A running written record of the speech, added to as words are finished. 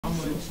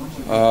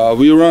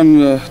We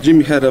run.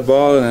 Jimmy had a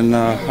ball, and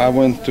I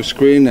went to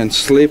screen and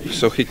slip,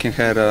 so he can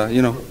had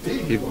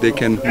if they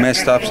can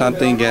mess up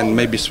something and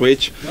maybe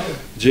switch.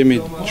 Jimmy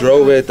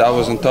drove it. I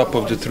was on top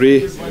of the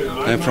three,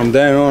 and from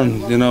there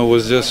on,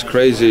 was just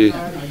crazy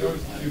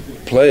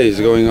plays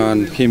going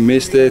on. He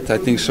missed it. I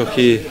think so.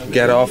 He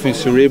got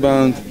offensive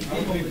rebound,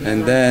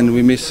 and then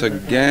we missed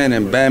again,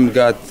 and Bam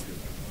got,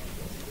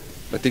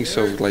 I think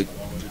so, like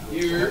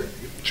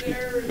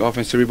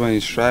offensive rebound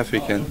in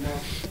traffic, and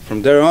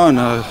from there on,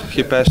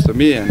 he passed to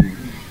me, and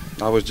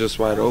I was just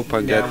wide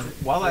open. Now,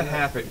 while that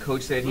happened,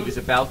 Coach said he was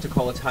about to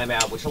call a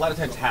timeout, which a lot of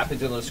times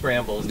happens in those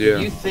scrambles. Yeah.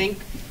 Do you think,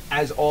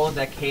 as all of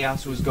that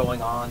chaos was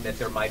going on, that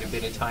there might have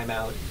been a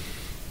timeout?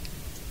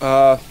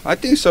 I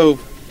think so.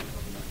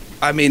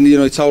 I mean,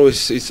 it's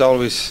always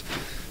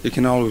you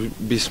can always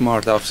be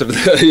smart after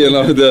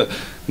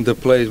the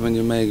plays when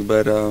you make.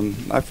 But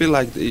I feel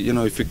like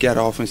if you get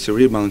offensive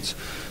rebounds,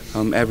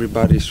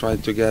 everybody's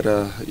trying to get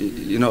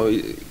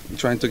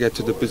trying to get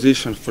to the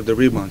position for the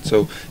rebound.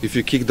 So if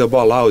you kick the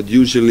ball out,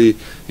 usually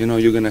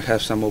you're gonna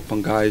have some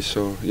open guys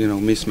or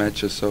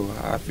mismatches. So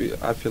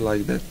I feel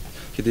like that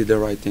he did the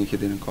right thing. He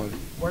didn't call it.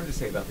 What did it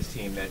say about this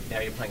team that now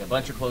you're playing a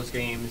bunch of close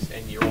games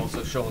and you're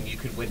also showing you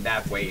could win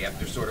that way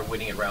after sort of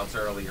winning at routes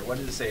earlier? What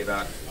did it say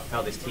about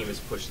how this team has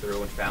pushed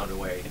through and found a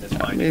way in this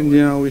final? I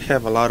mean, we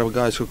have a lot of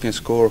guys who can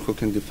score, who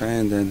can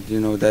defend, and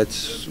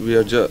that's we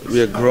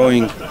are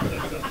growing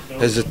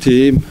as a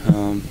team.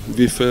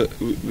 We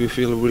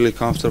feel really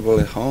comfortable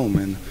at home,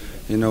 and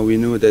we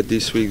knew that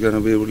this week going to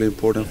be really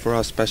important for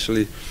us.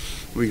 Especially,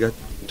 we got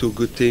two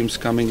good teams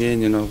coming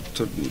in.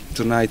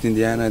 Tonight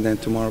Indiana, and then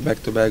tomorrow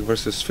back-to-back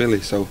versus Philly.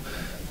 So,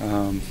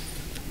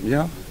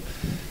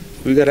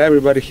 we got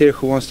everybody here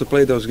who wants to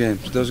play those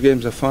games. Those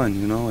games are fun,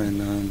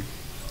 and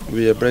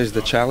we embrace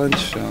the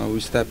challenge. We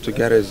step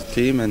together as a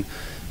team, and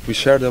we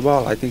share the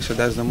ball. I think so.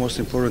 That's the most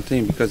important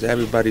thing because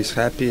everybody's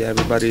happy.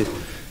 Everybody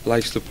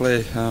likes to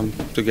play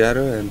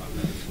together, and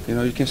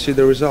you can see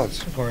the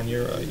results. Goran,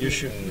 you're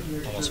shooting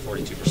almost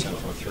 42%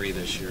 from three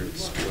this year.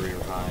 It's career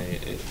high.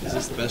 Is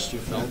this the best you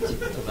felt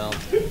about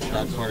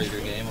that part of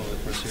your game over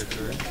the course of your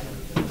career?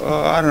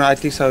 I don't know. I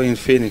think so. In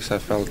Phoenix, I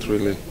felt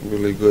really,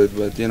 really good,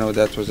 but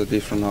that was a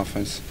different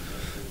offense.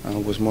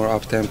 It was more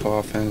up-tempo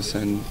offense,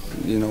 and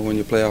when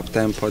you play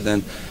up-tempo,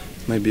 then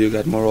maybe you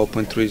got more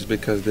open threes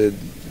because they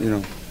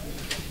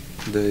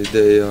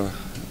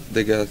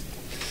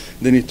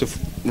need to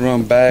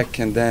run back,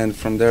 and then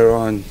from there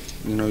on,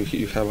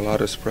 you have a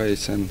lot of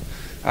sprays, and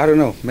I don't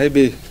know,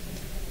 maybe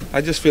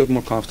I just feel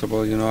more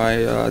comfortable. I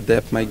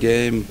adapt my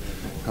game.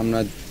 I'm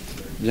not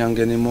young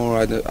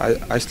anymore.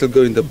 I still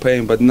go in the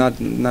paint, but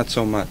not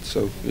so much.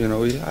 So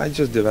I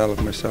just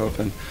develop myself,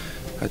 and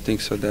I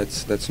think so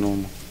that's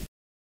normal.